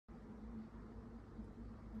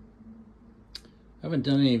I haven't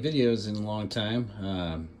done any videos in a long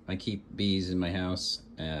time. I keep bees in my house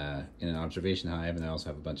in an observation hive, and I also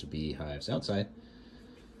have a bunch of bee hives outside.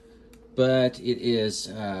 But it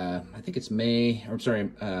is, I think it's March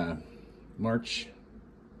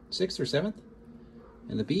 6th or 7th,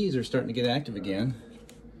 and the bees are starting to get active again,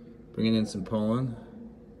 bringing in some pollen.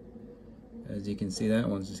 As you can see, that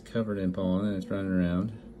one's just covered in pollen and it's running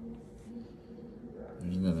around.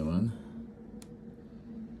 There's another one.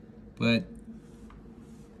 But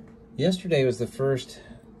yesterday was the first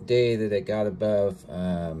day that it got above,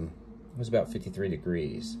 it was about 53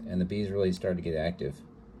 degrees, and the bees really started to get active.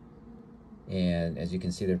 And as you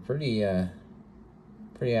can see, they're pretty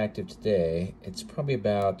active today. It's probably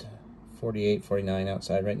about 48, 49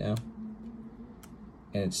 outside right now.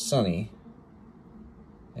 And it's sunny.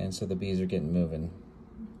 And so the bees are getting moving.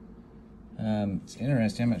 It's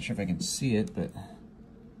interesting, I'm not sure if I can see it, but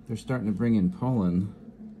they're starting to bring in pollen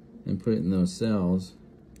and put it in those cells.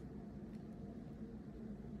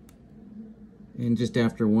 And just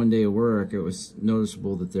after one day of work, it was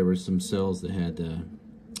noticeable that there were some cells that had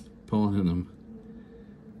pollen in them.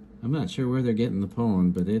 I'm not sure where they're getting the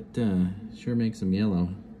pollen, but it sure makes them yellow.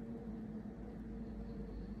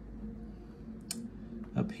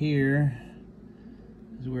 Up here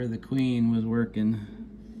is where the queen was working.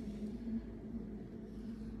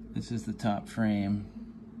 This is the top frame.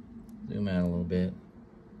 Zoom out a little bit.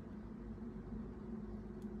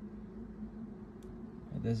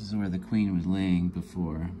 This is where the queen was laying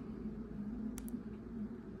before.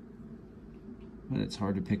 But it's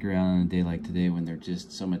hard to pick her out on a day like today when there's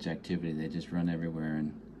just so much activity. They just run everywhere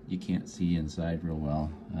and you can't see inside real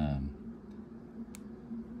well.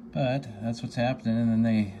 But that's what's happening, and then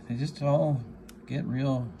they just all get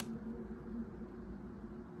real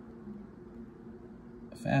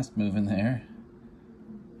fast moving there.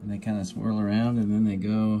 And they kind of swirl around, and then they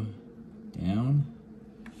go down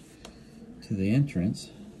to the entrance.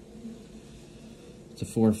 It's a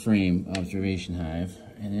 4-frame observation hive,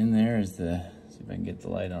 and in there is the, see if I can get the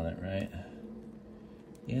light on it right.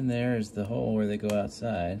 In there is the hole where they go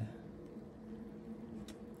outside.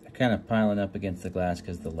 They're kind of piling up against the glass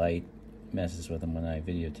because the light messes with them when I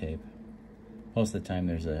videotape. Most of the time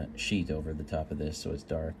there's a sheet over the top of this, so it's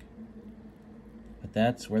dark. But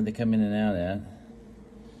that's where they come in and out at.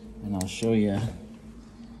 And I'll show you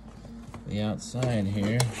the outside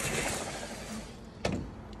here.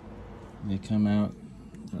 They come out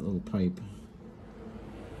that little pipe,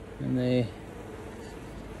 and they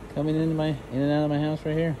come in and out of my house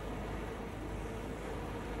right here.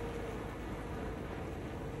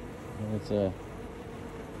 And it's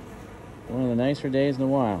one of the nicer days in a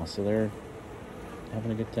while, so they're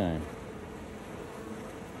having a good time.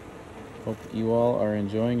 Hope you all are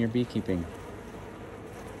enjoying your beekeeping.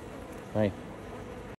 Bye.